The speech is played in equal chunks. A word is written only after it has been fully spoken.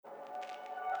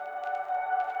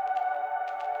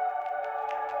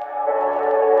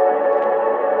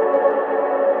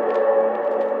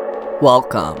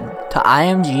Welcome to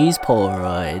iMG's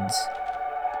Polaroids.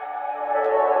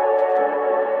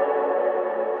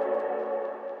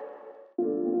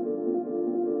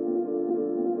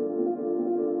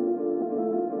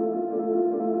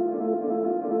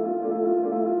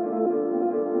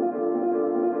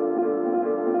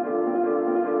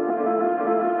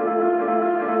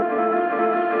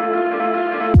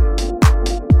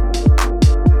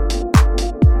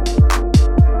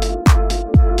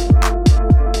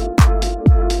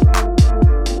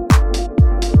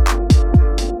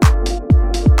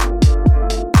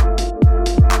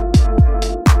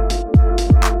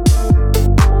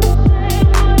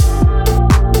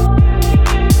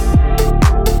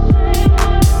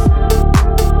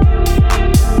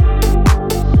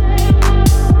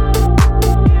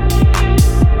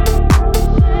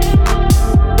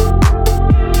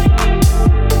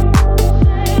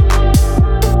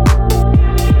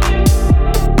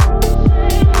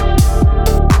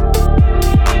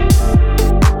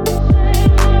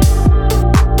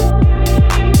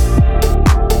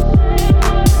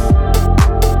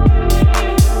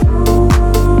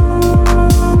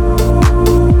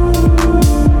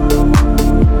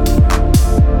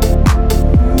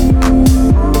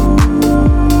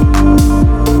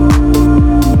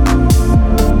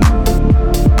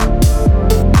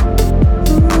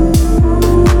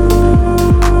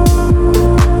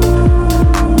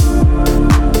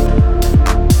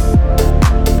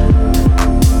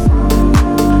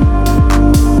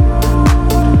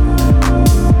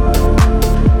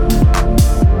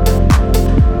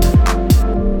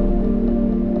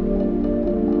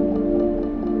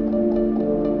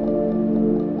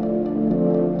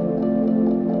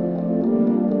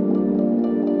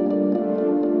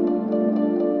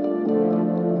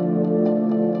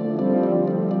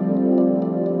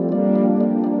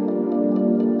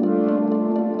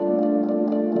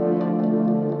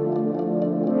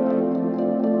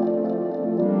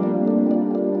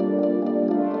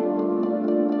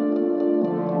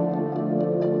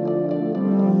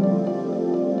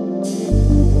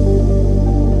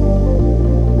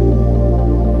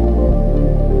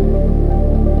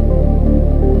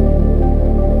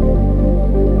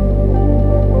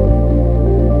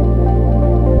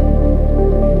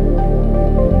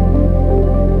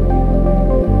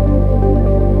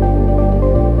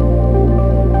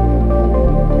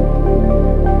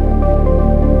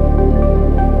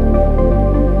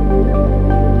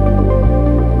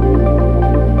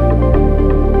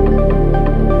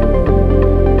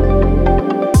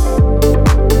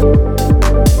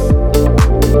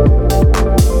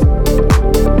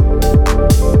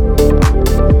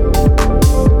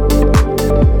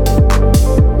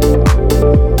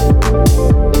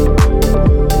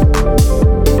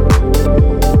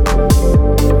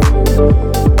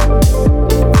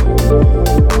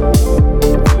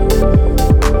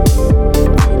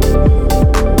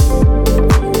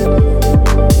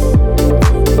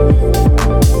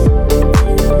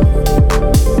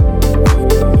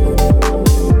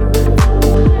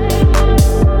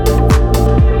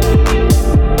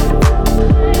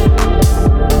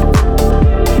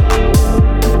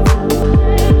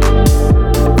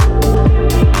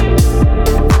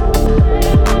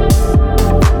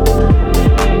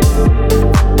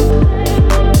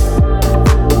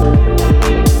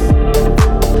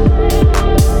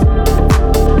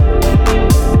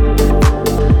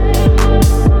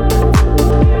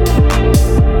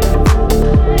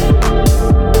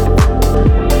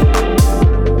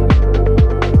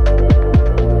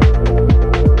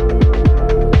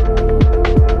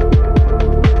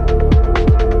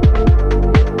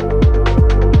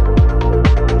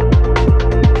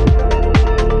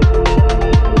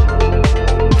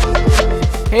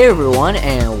 Hey everyone,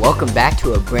 and welcome back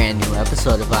to a brand new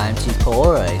episode of iMG's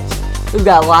Polaroids. We've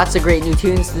got lots of great new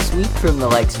tunes this week from the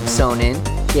likes of SØNIN,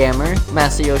 Gammer,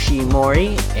 Masayoshi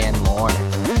Iimori, and more.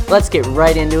 Let's get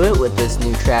right into it with this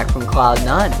new track from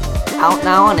CloudNone. Out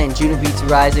now on Anjuno Beats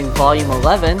Rising Volume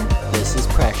 11, this is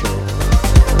Pressure.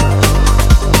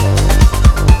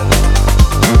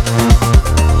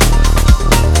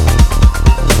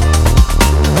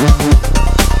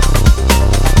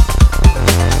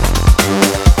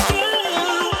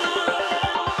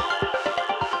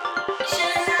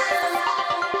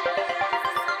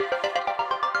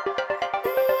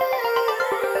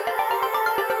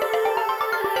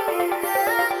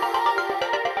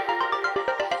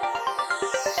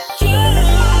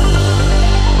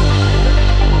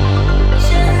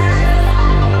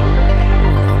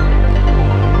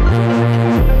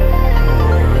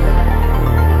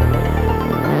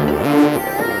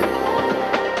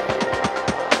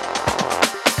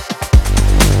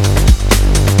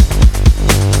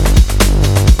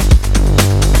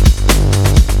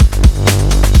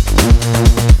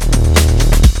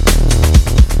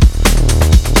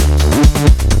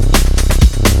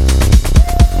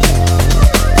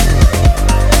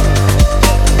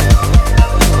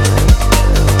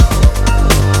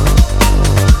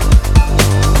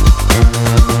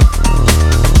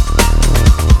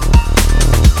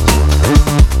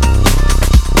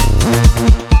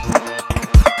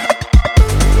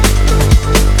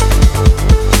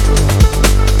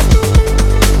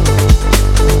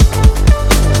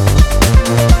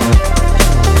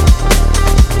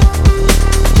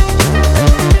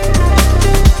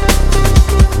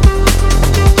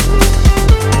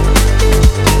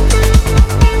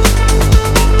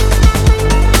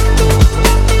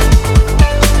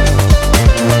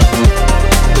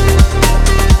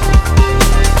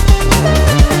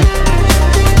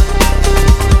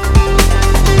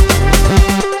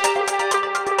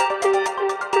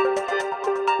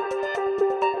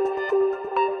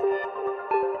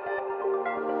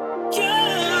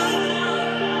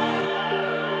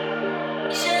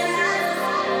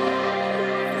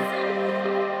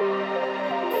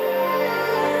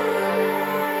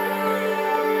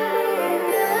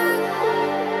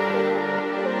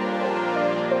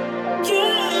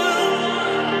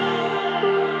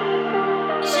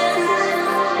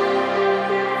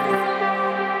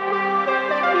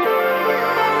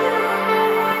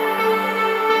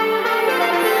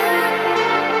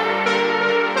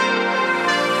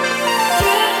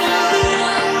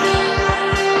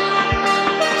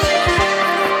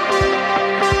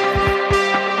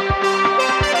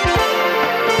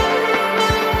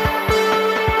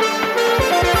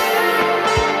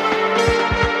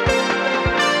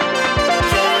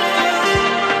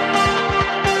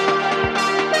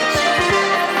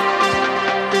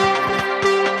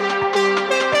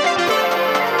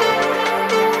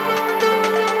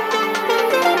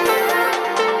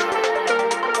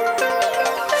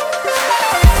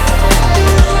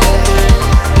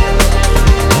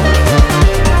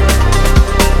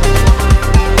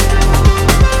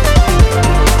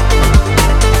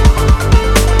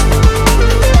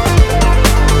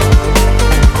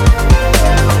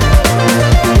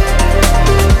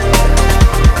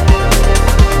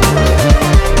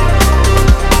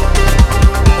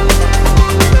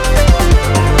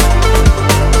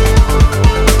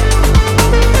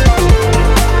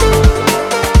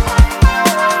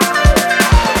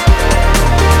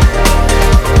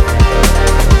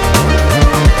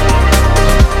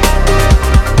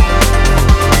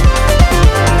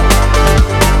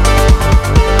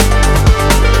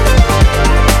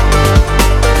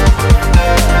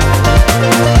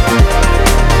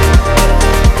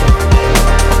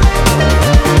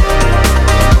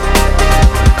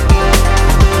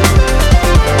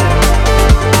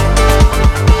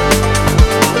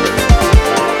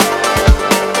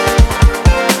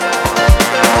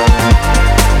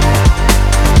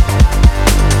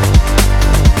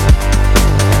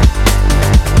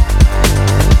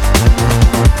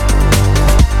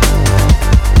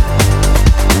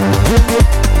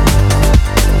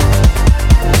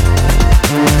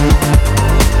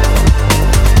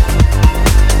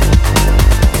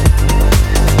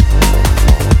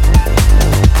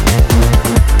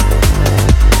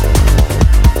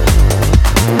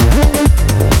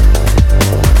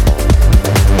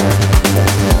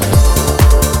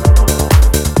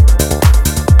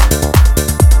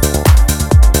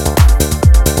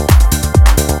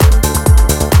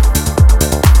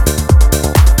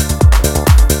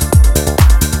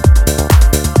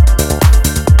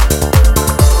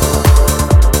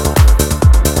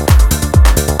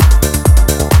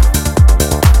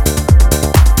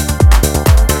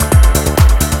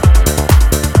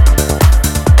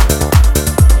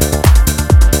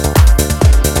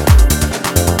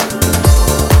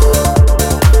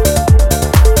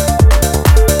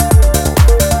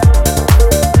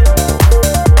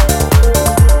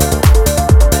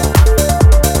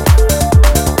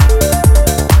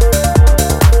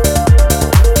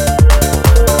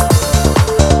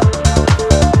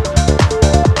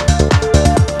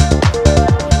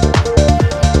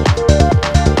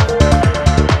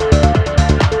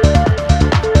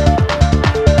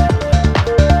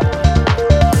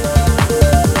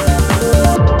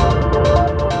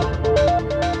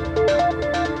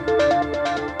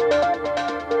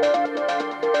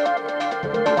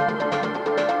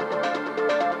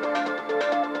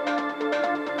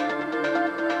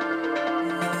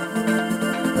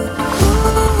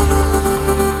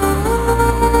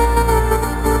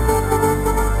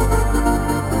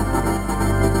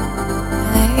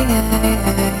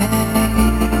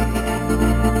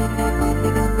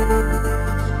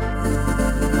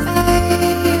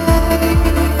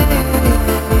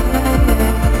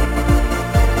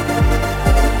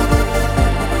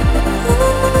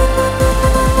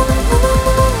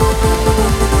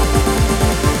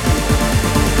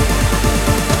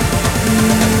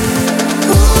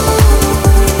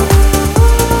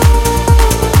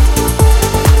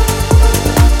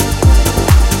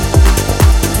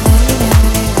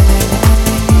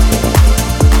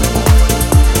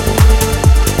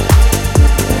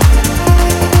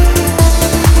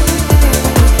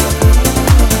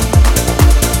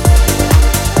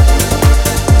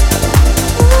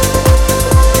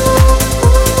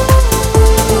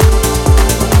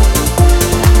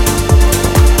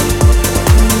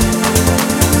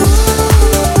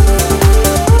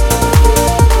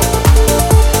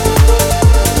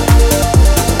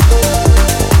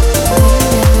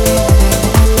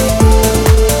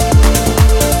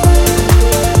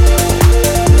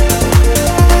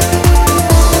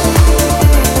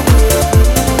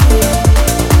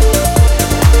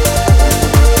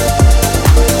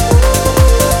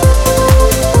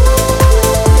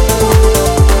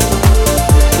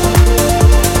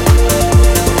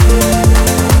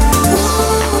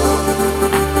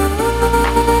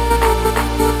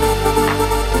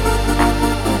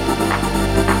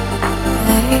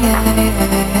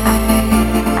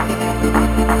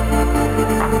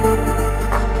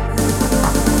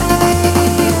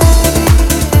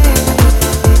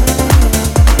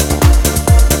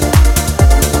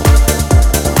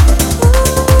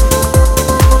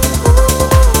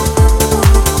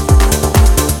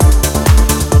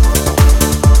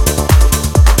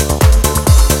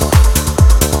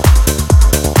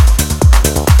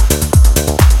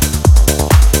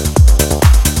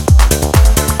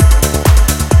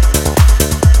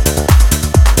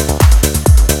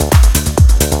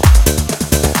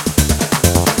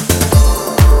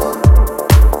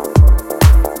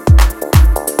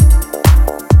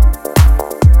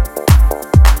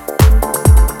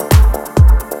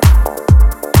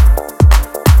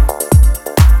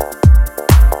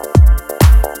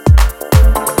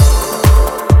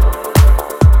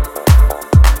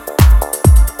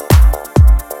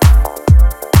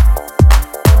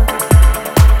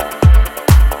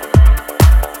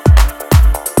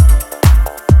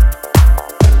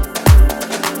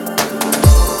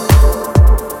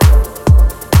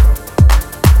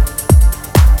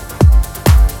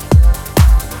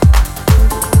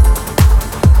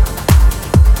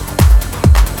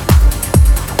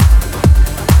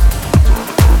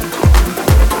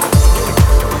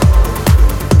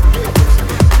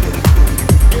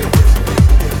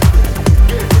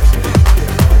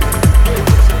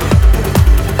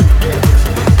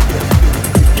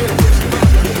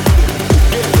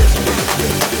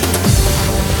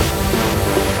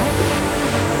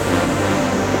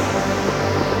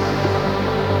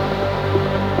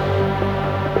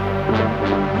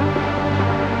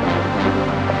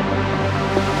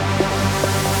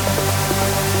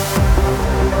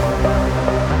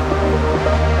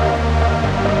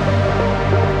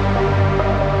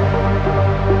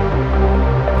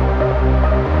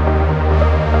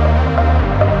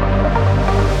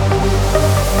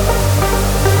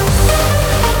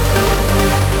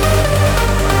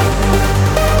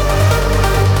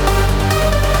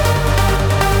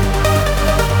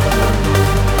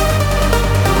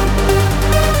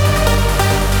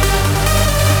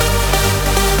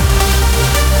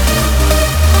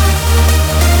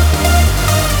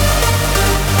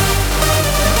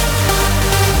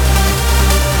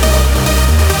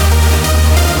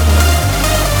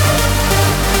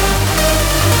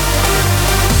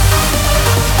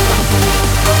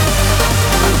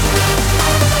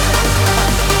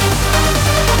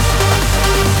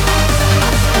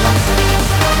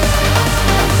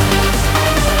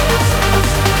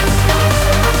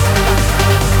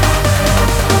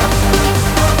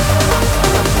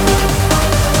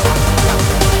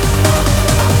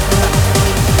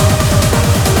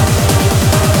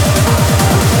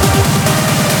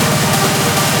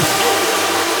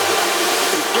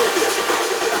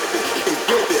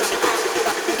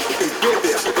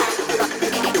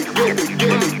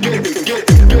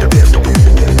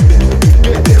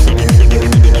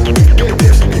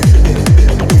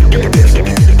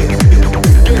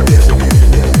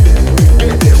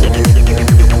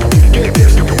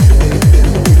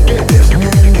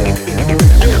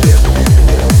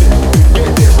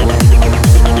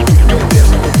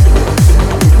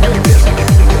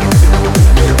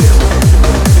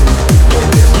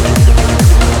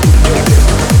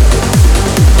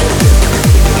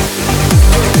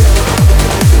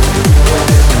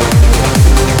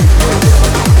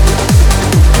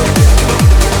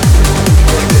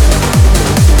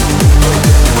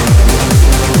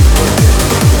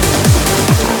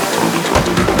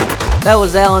 That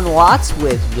was Alan Watts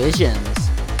with Visions.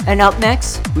 And up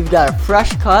next, we've got a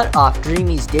fresh cut off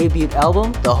Dreamy's debut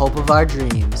album, The Hope of Our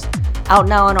Dreams. Out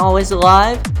now and always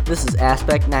alive, this is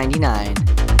Aspect 99.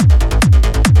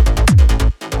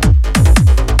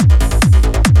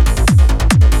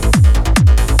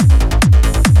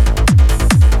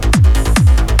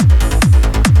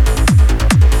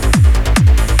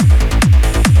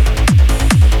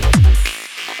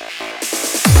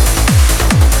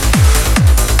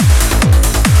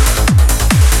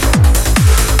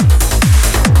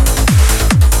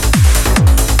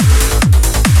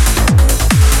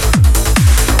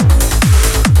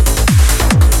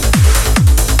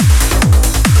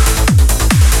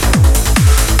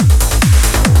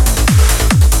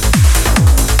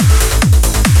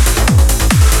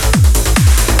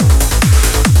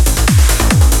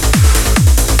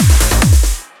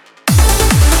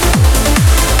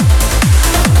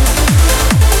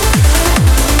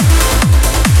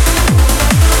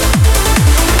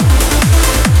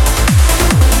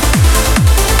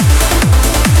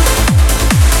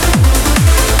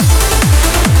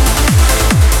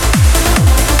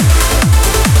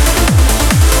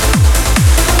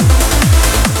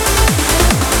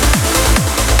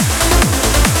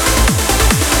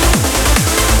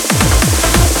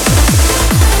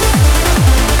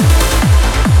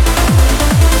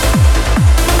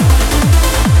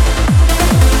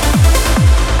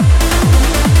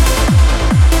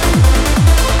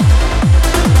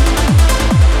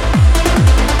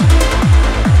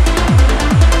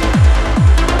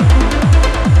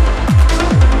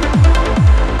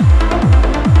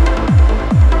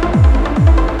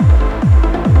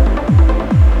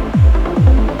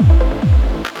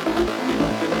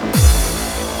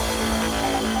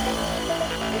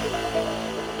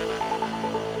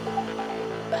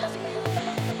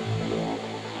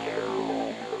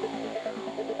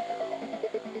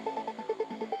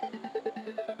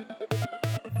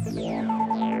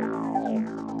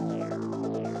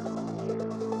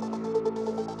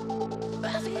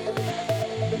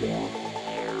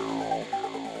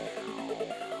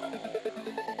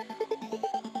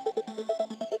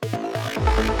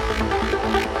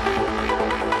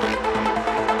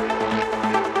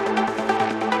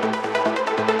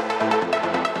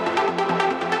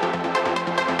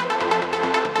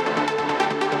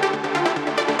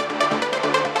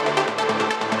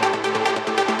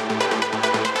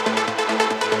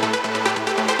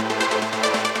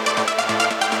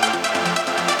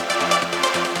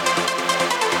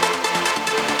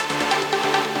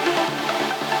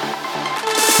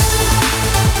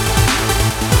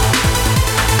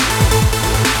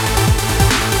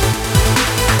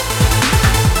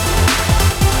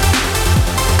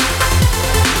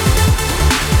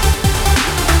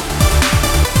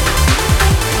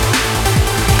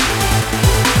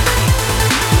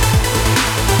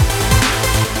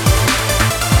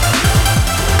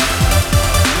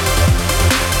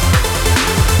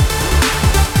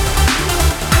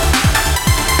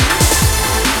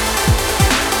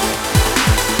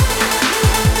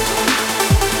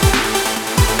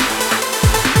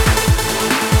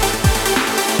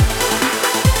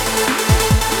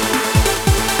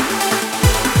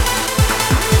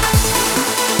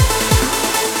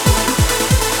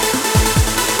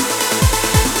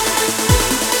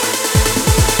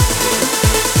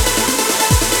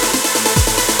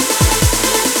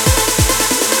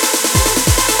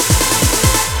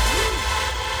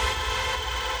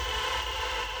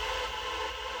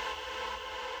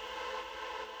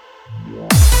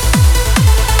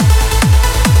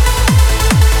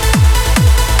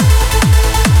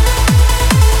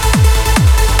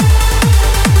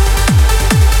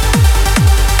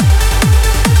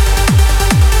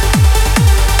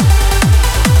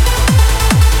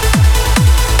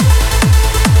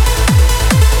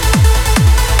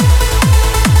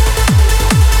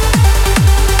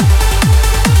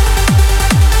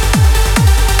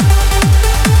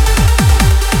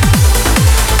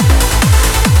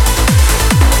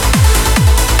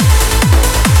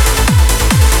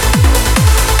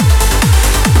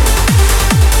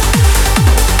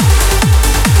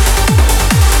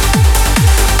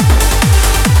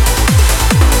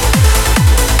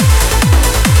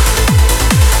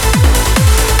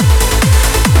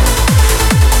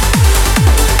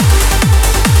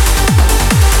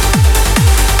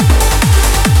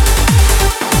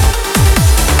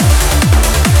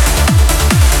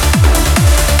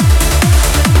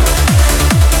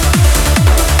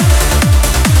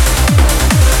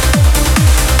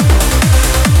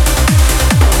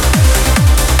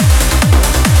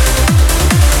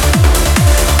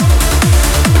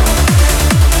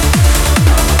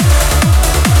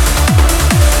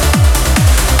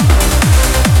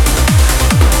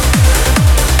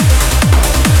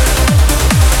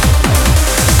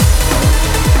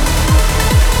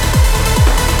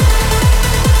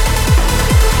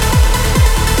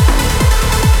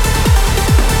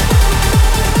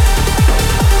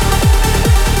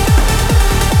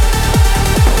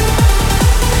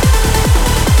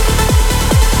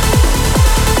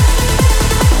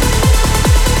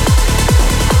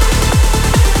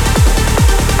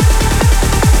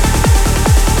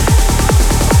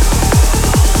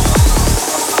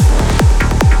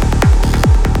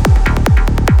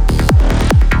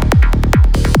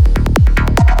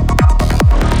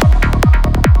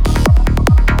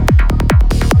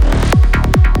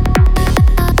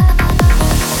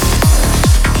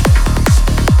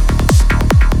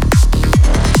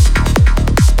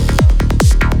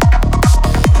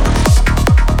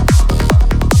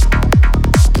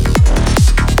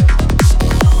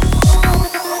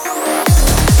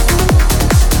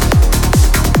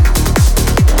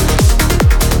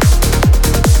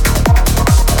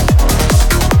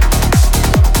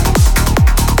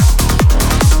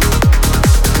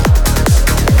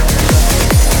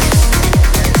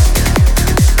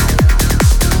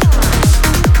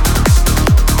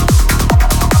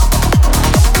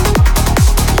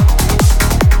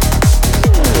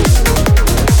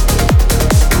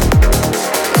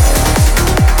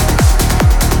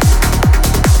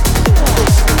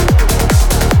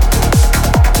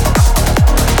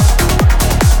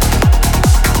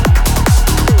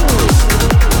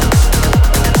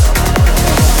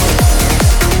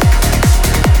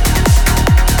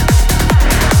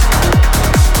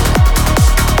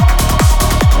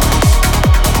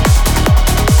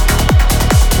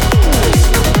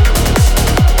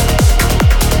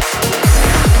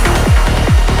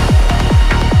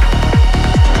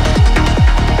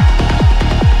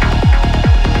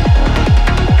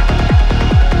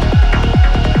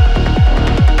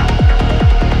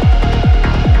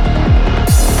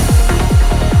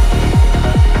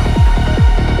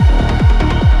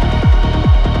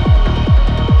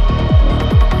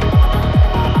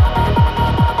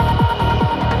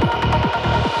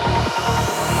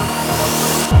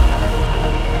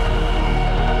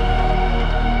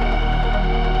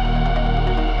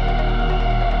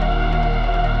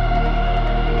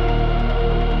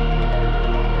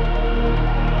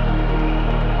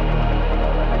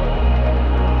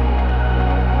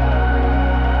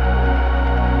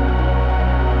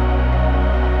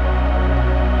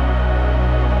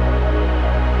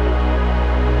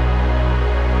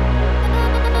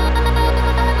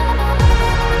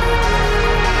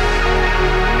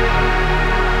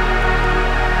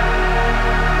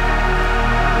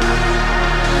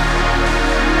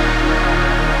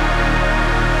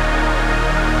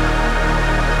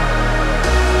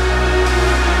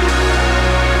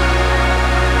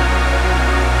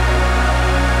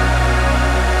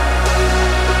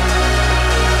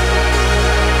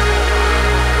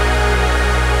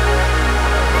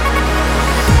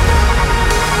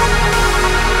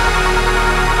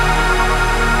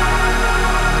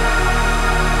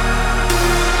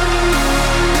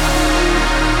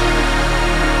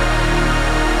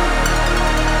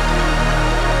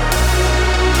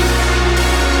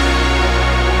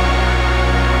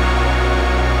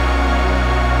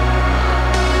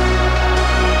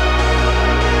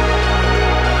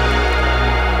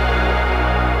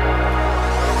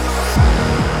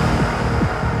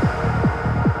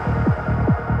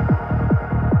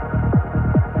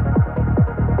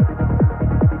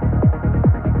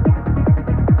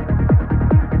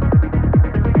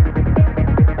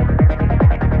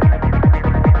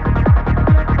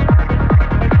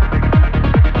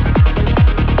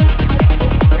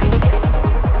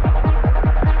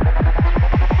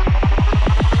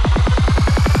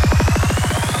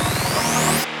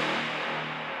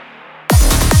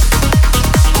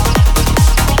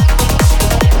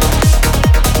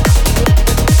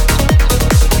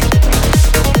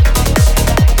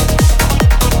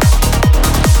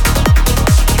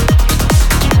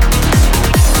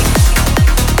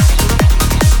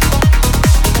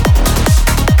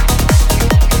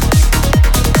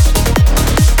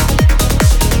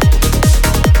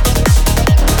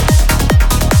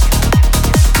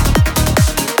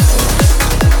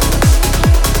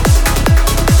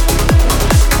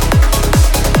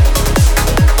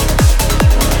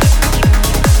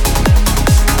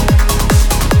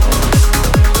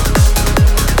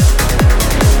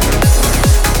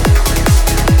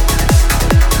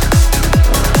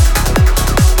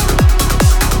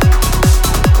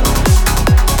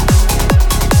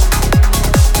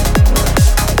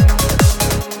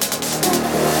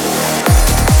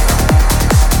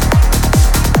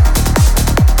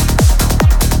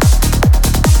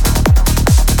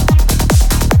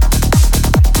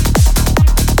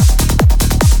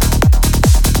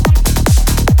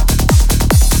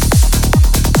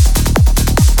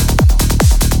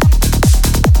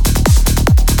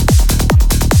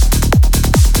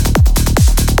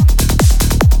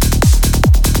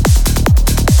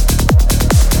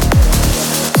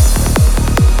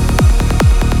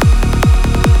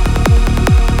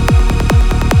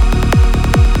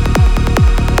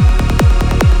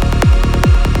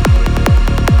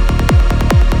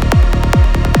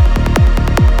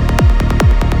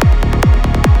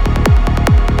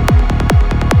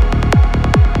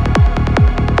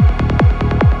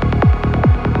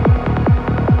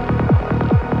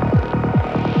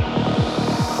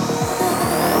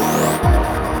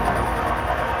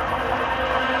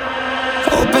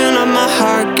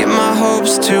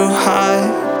 hopes too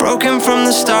high. Broken from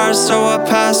the start, so I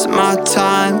pass my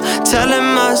time,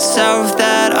 telling myself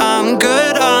that I'm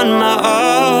good on my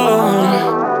own.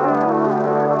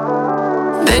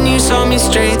 Then you saw me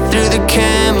straight through the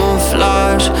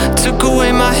camouflage, took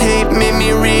away my hate, made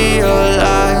me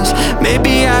realize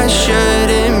maybe I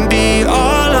shouldn't be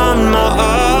all on my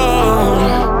own.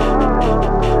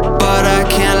 But I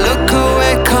can't look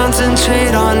away,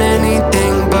 concentrate on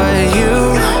anything but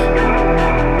you.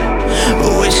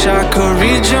 Wish I could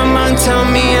read your mind, tell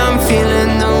me I'm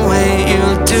feeling the way you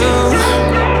do.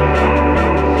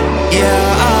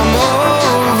 Yeah, I'm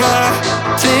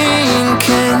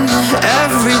overthinking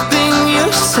everything you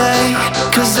say,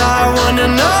 'cause I wanna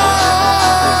know,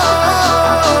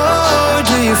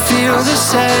 do you feel the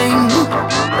same?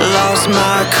 Lost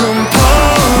my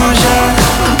composure,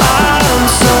 I'm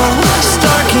so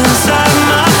stuck inside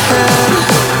my head.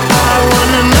 I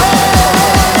wanna know,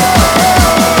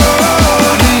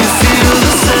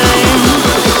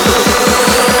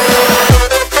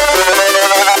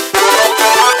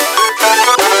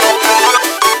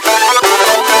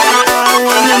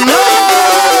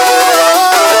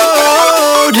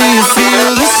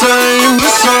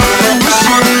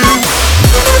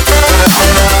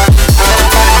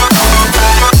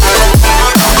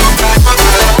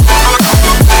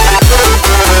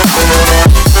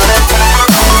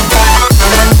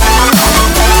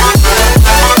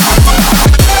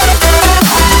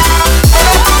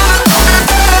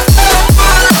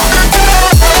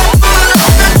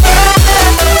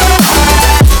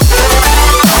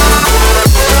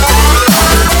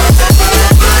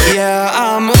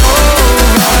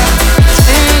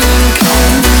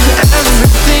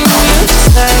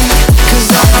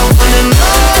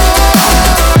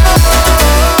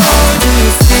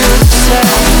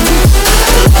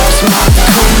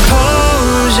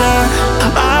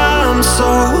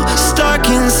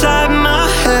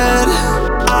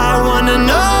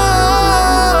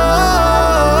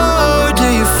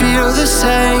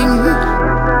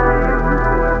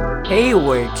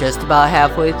 just about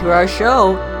halfway through our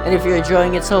show, and if you're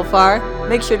enjoying it so far,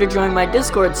 make sure to join my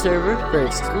Discord server for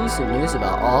exclusive news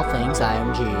about all things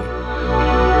IMG.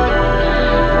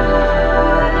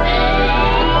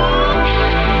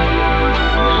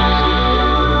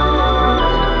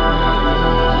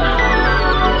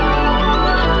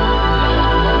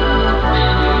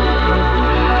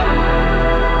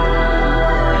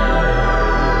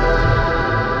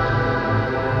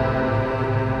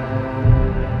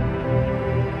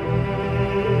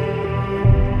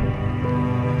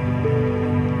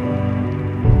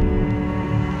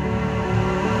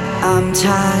 I'm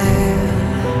tired,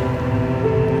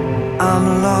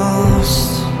 I'm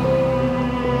lost,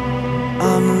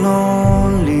 I'm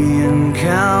lonely and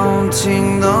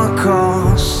counting the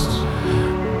cost.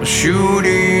 A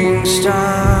shooting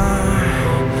star,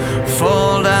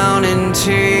 fall down and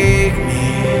take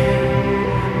me.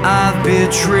 I've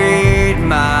betrayed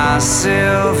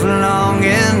myself long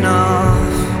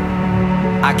enough.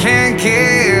 I can't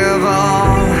give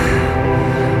up,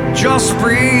 just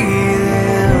breathe.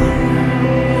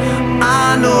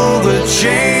 I know the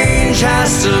change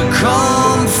has to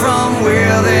come from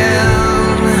within.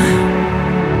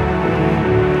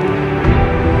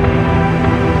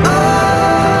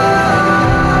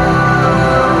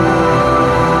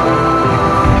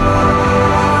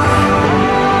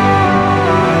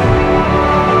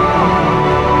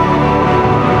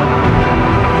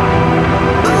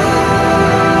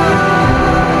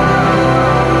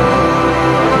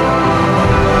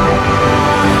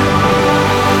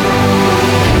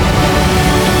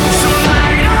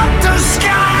 Sky.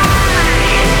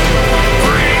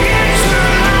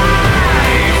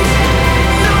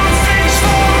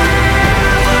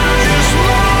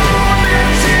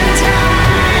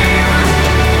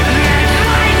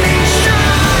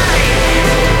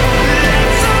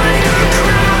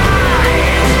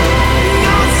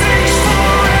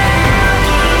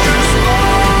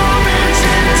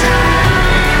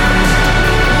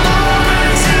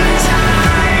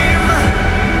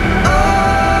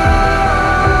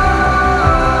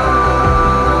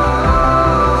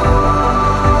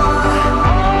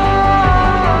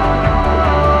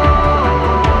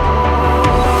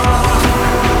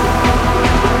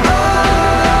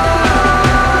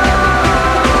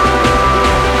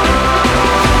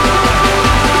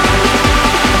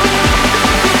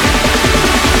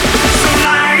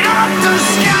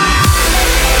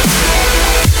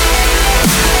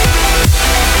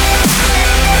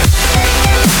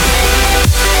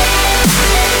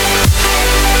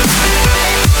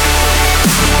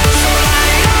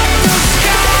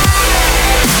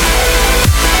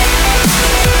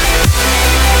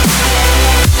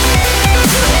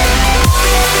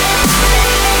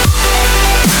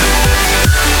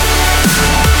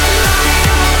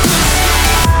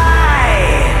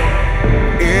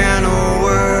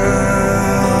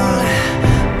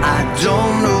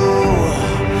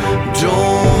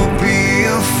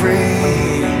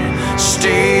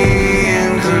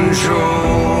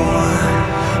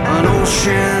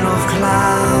 ocean of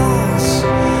clouds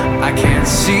I can't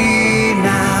see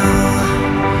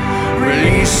now.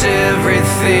 Release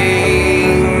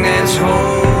everything that's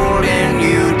holding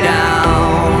you down.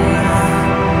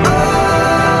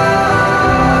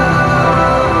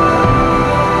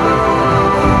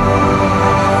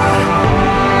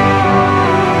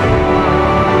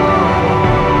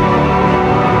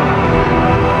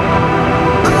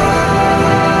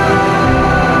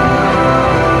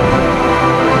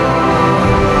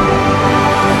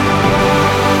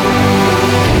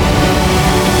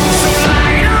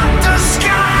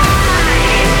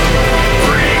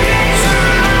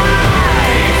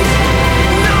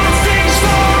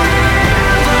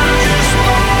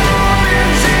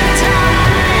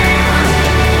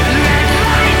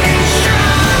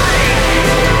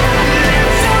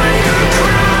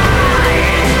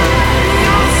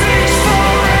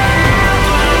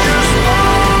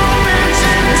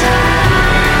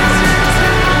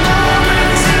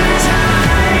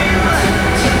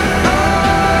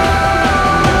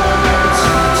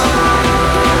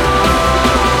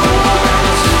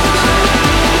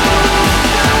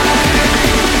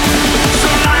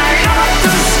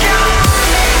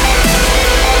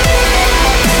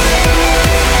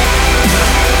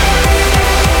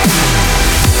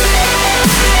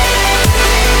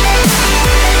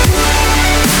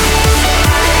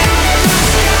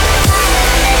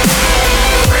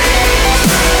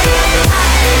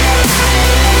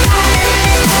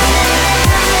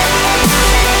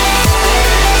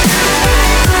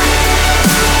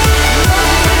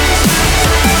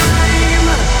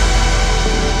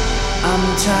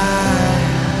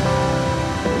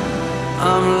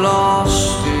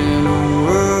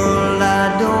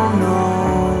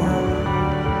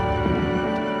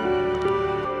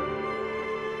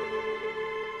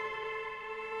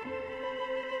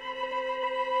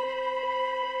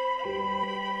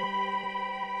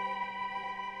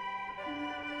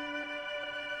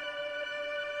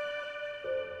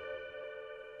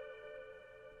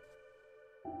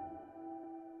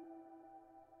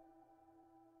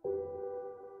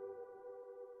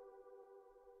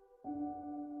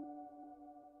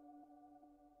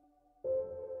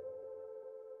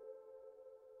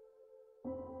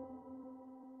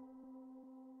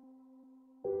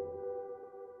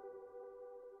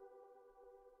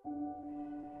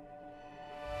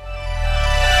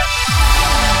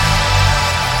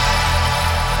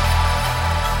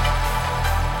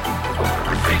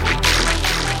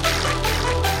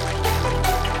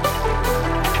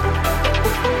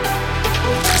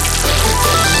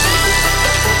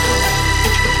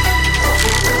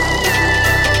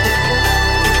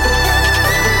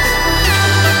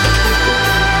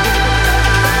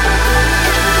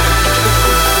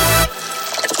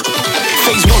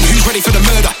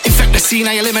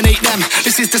 I eliminate them.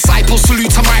 This is disciples, salute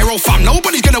to my role fam.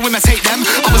 Nobody's gonna imitate them.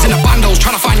 I was in the bandos,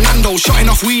 trying to find Nando's, shotting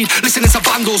off weed, listening to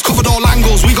vandals, covered all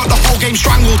angles. We got the whole game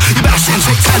strangled. You better sit and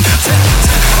take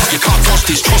 10. You can't trust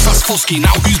this, trust that's fusky.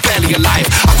 Now who's barely alive?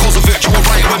 I cause a virtual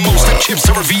riot when most them chips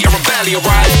are a Vita and barely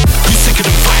arrive. Who's sicker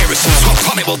than viruses? What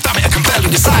planet? Well damn it, I can barely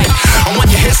decide. And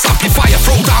when you hear amplifier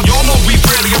throw down, you all know we've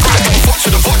barely arrived. I'm fucked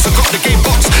with the vox, I got the game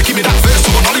box. Give me that verse to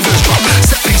an Oliver's drop.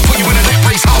 Set piece, put you in a net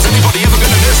race. How's anybody ever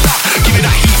gonna nurse that? Give me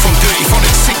that heat from dirty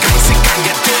phonics. Sick gang,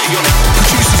 get dirty on it.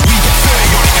 Producers, we get dirty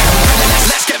on it.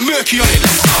 Let's get murky on it,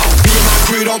 let's go. Me and my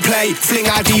crew don't play, fling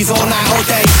IDs all night, all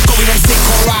day. Going on sick,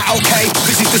 alright, okay.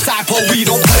 This is disciple, we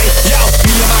don't play. Yo,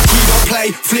 me and my crew don't play,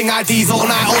 fling IDs all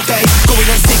night, all day. Going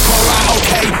on sick, alright,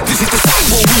 okay. This is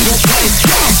disciple, we don't play.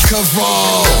 Yo,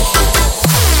 Caval,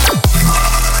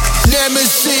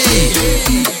 Nemesis,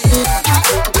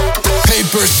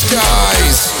 Paper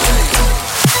Skies,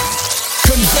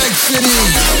 Convexity,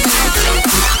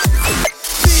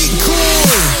 Be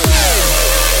Cool,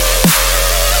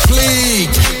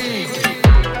 Bleak,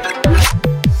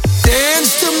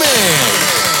 Dance to Man,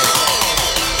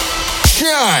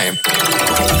 Chime.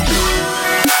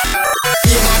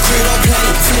 Me and my crew don't play,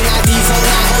 fling IDs all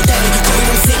night, all day. Going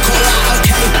on sick, alright,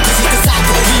 okay. This is the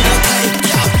cycle, we don't play.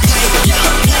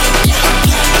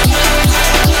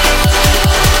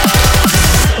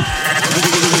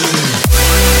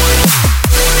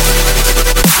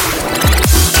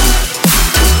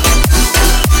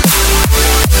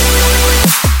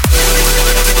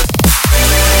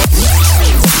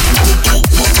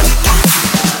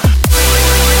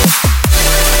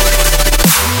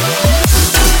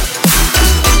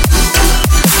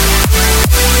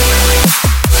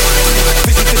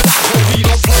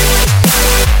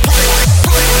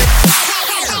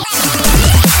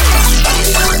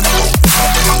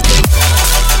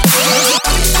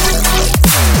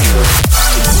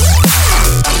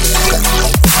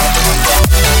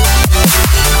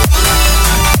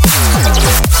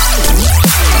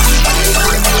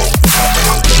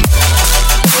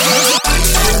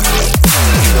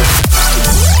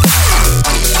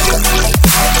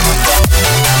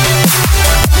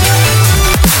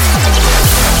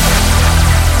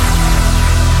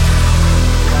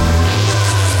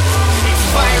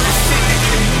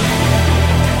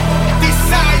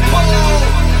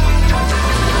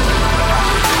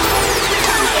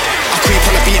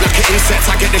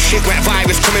 insects. I get the shit wet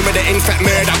virus coming with the infect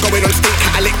murder. Going on state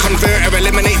catalytic converter,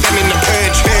 eliminate them in the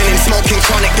purge. Burning, smoking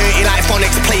chronic, dirty like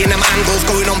phonics, playing them angles.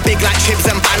 Going on big like chibs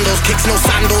and bandles, kicks no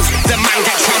sandals. The man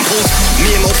get trampled.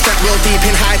 Me and Mo step real deep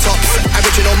in high tops.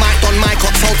 Original mic on my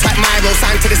cop, soul type Myro.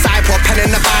 Signed to the sidewalk, pen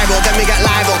in the Bible. Then we get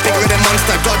live up, bigger than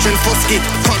monster, dodging fusky.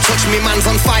 Can't touch me, man's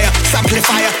on fire.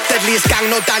 Samplifier, deadliest gang,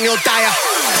 no Daniel Dyer.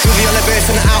 Through the universe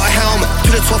in the outer helm,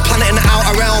 to the 12th planet in the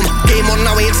outer realm. Game on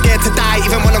now, I ain't scared to die,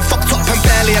 even when I'm fucked up and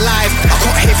barely alive. I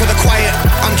can't hate for the quiet,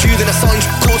 I'm cued in the sun,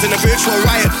 causing a virtual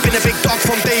riot. Been a big dog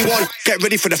from day one, get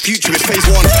ready for the future, it's phase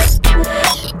one.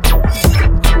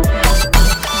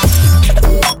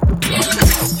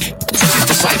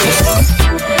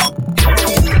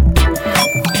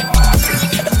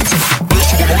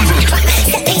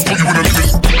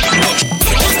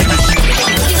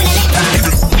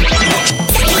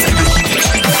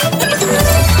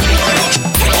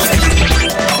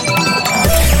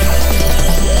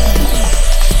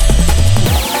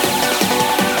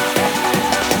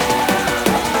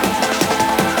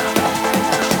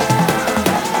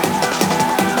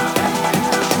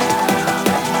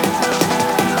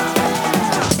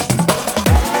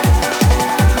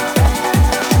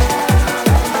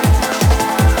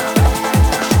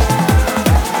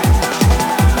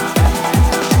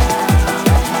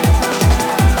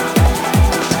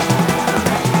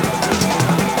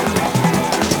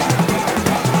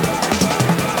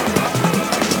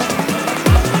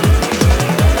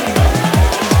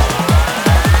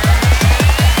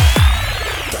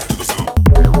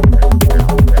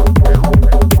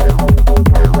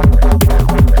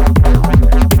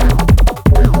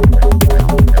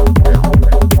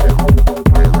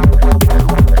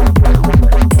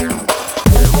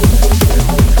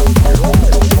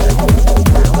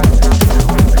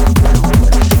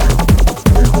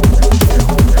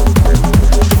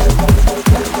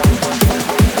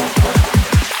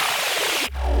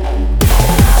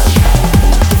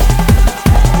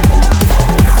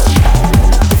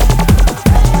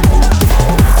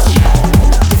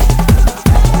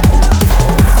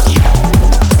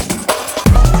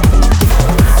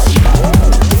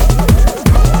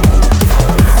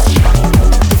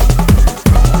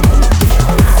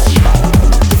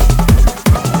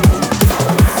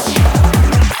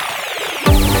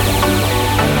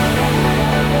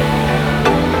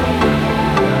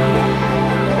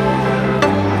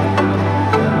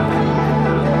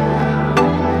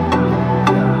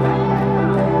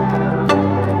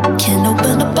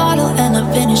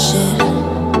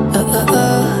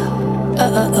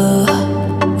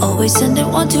 Always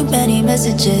sending one too many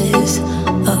messages. I'm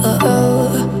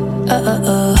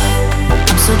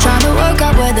still trying to work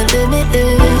out where the limit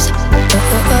is.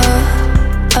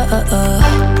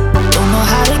 Don't know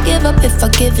how to give up if I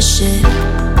give a shit.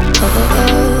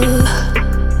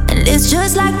 And it's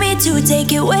just like me to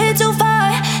take it way too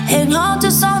far. Hang on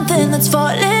to something that's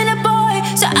falling apart.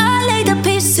 So I lay the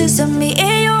pieces of me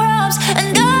in your arms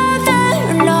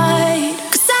another night.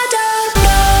 'Cause I don't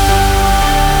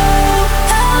know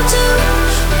how to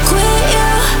quit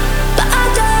you, but I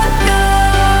don't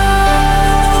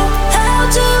know how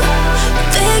to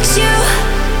fix you.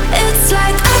 It's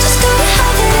like I just gotta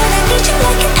have it and I need you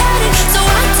like an addict. So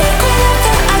I take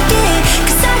whatever I get,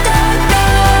 'cause I don't know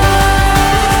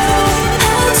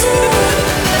how to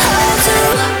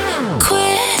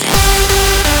quit.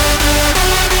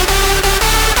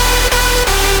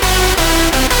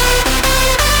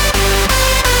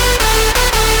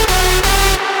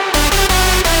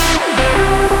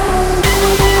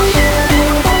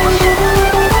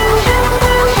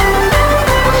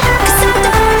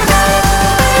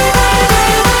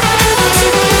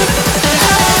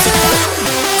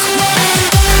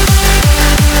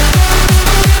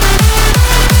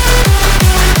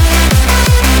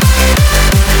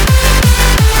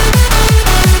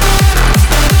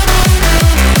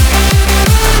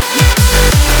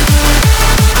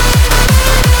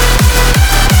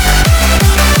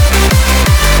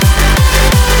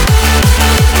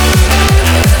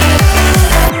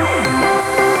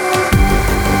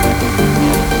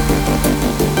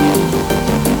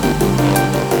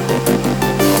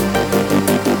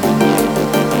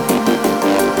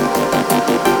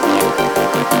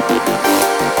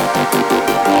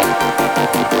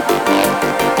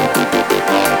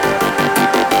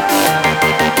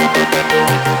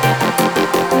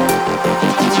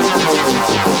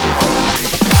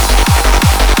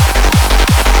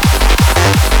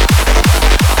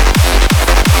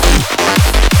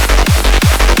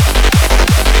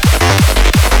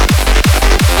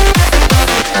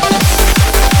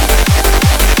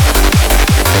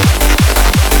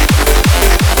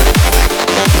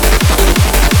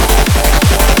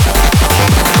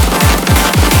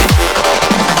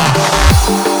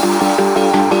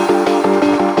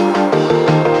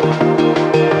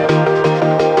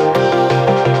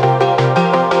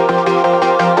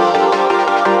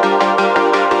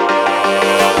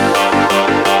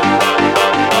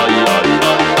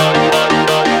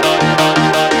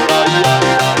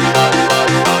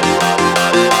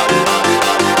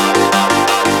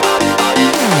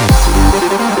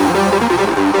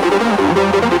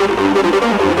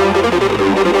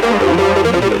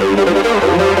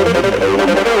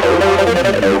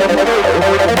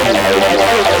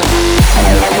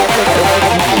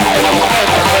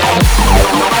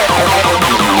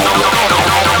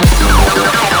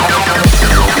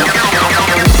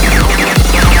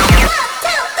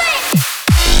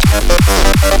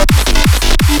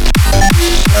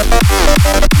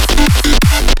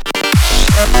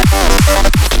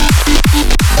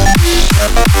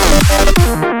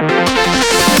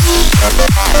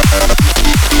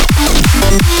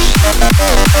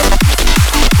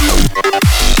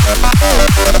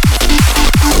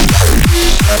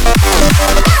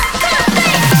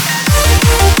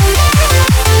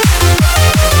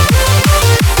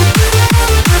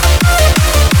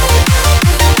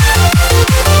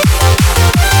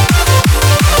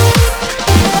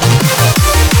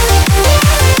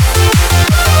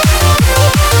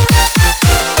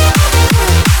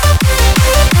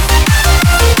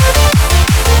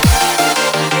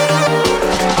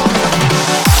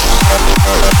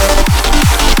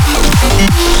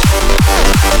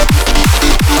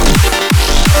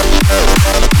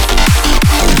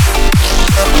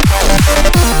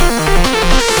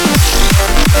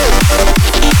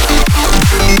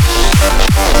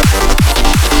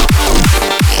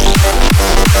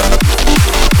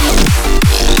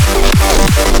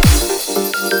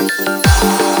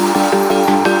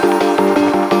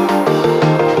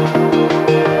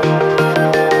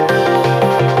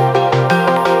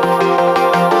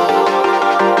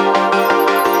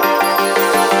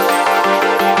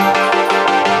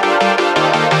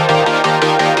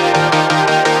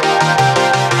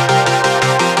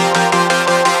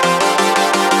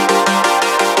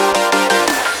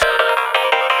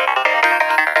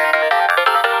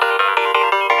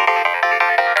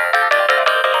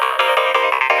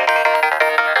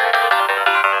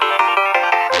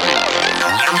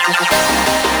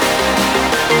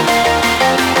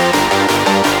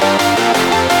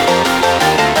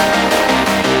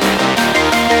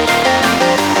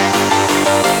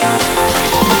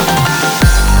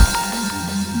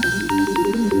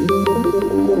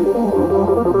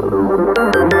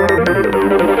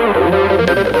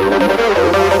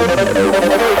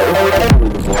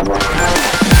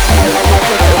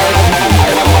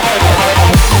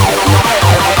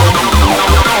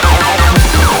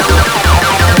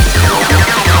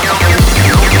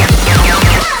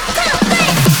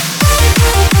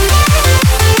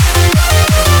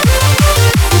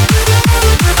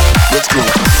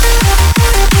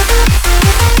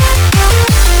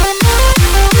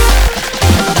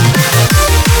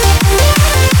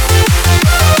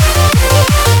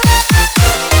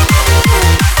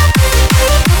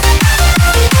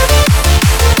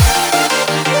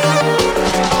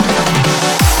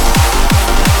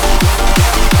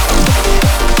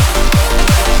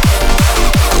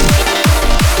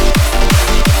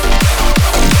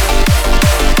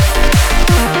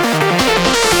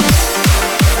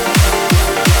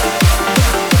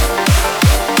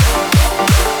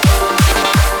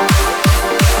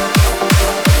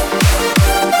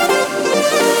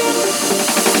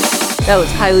 That was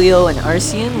Hyleo and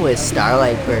Arcien with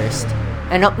Starlight Burst.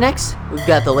 And up next, we've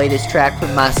got the latest track from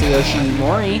Masayoshi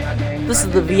Iimori. This is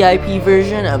the VIP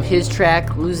version of his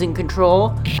track Losing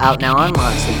Control, out now on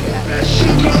Monster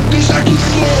Cat.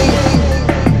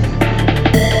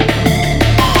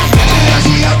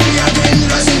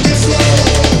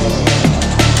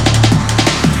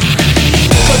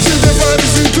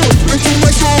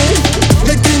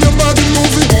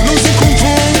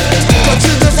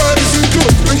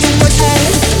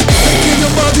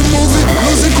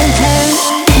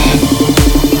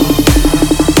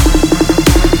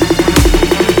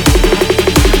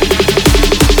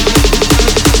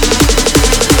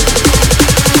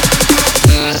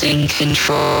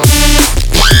 Control.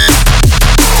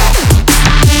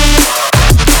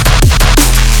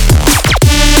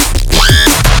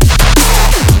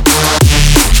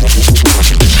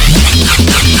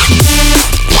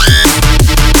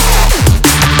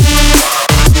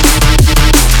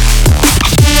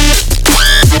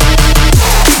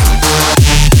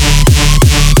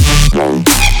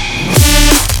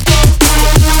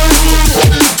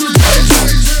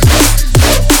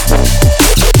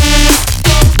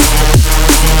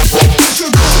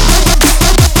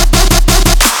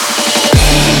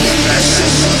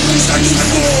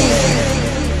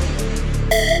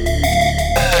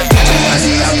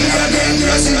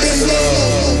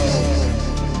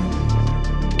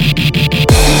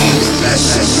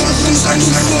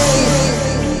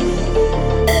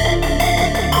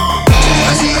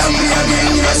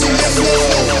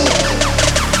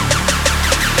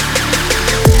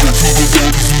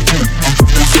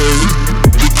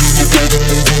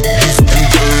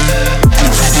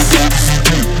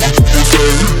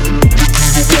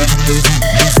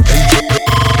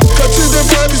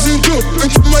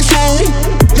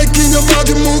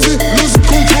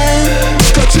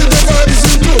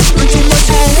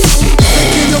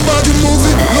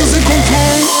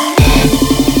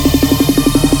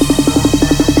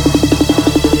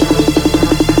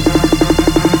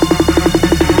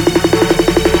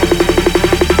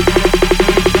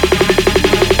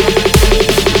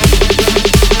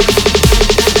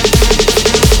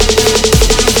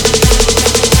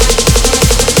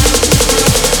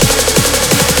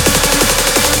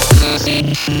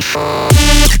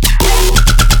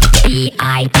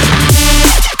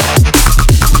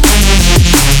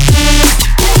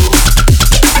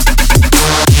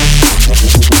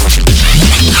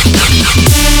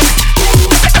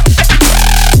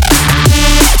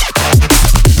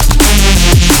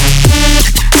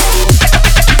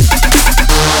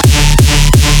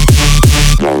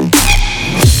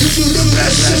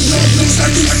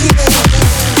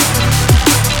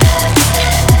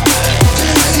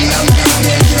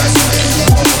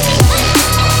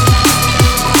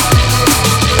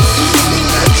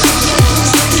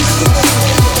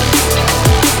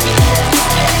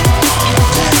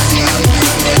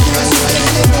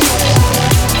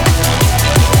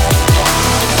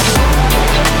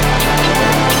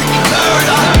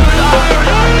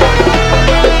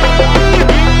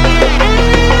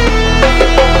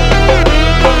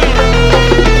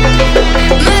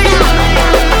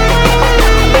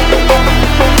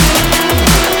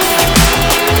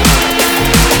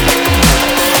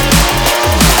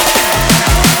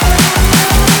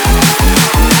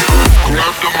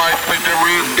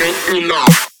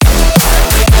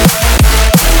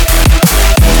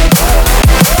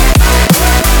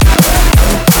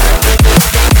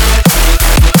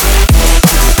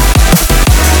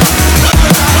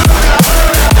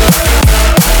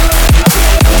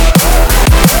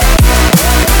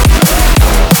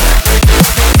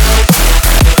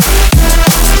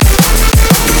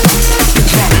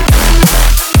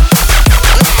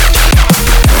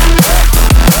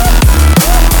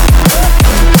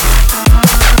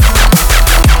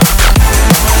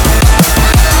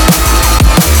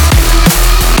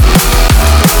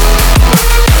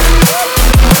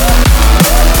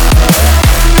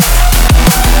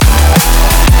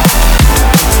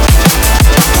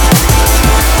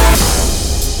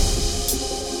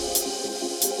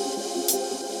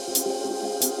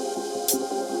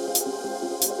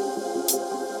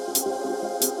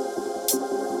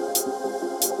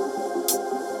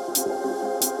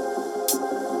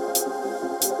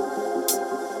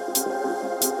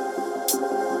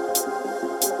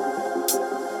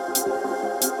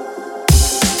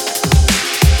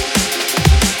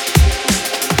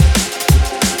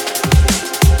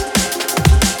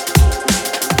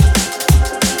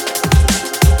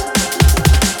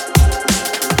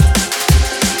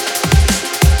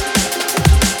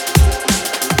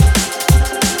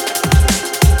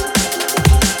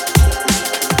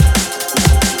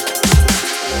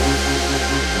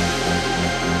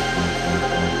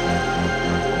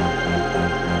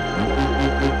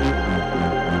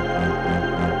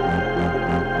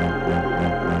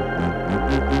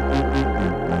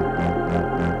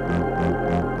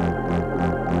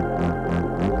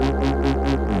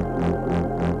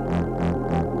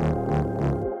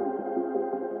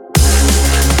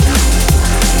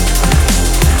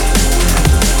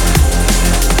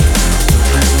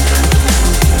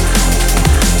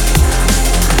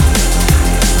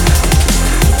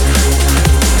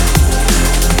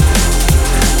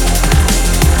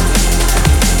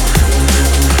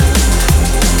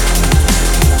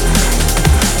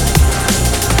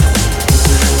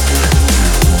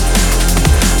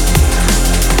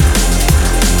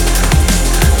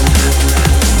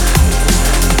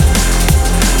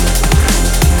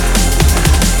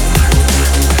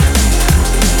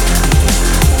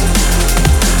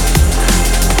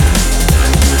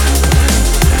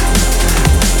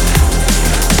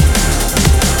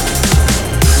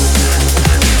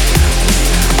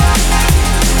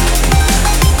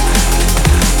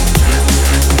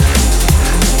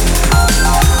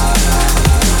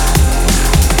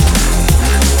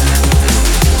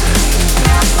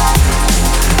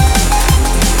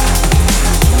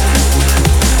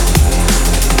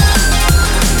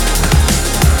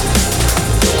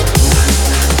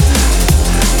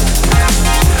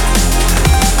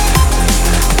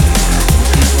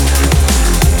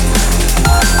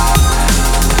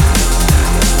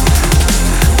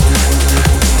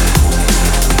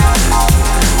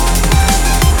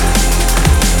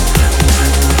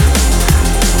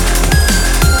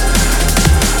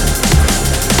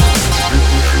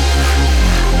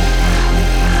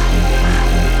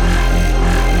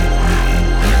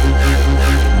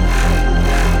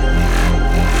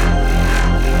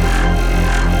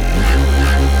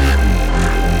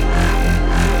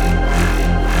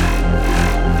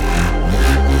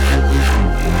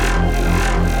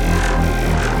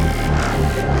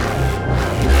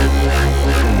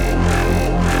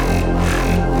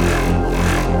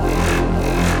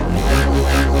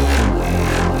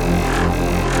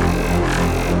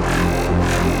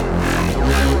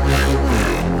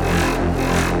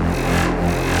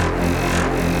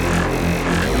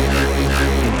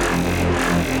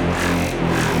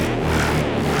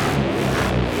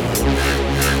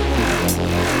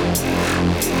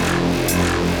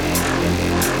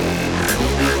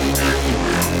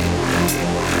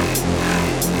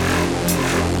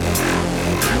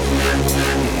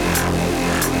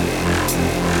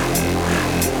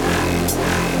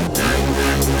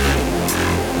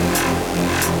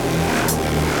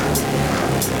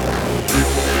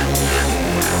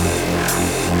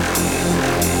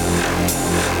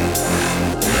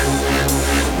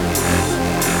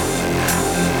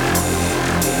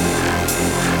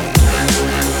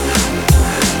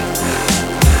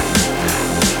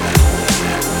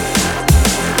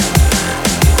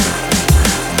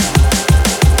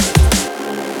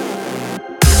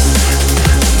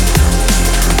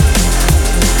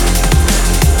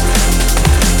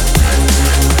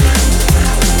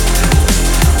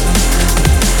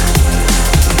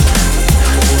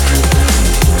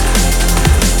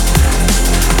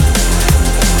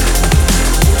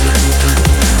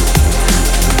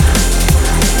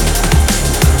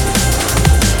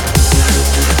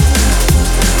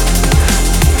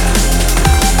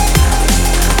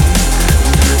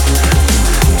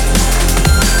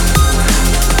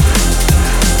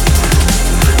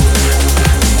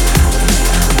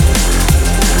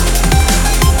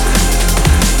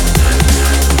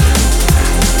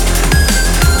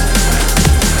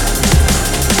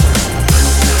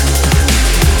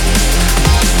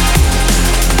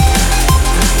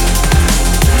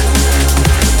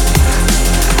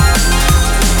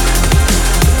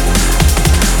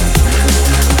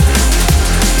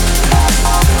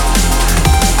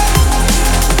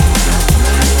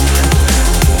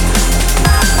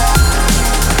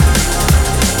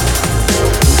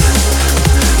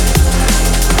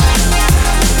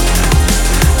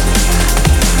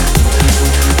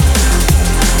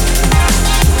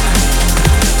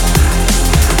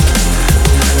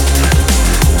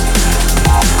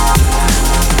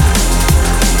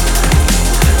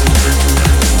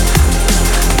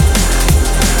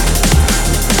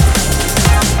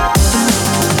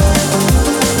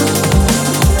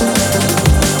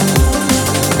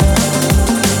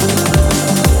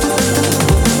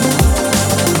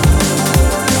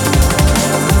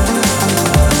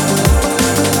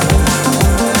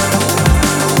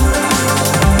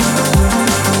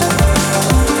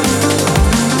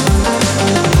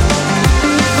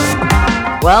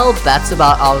 Well, that's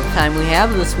about all the time we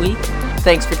have this week.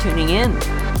 Thanks for tuning in.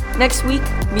 Next week,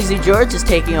 Mizu George is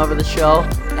taking over the show,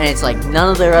 and it's like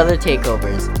none of their other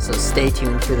takeovers, so stay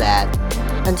tuned for that.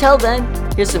 Until then,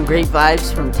 here's some great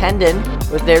vibes from Tendon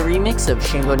with their remix of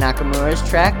Shingo Nakamura's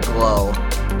track, Glow.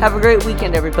 Have a great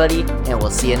weekend, everybody, and we'll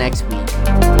see you next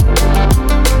week.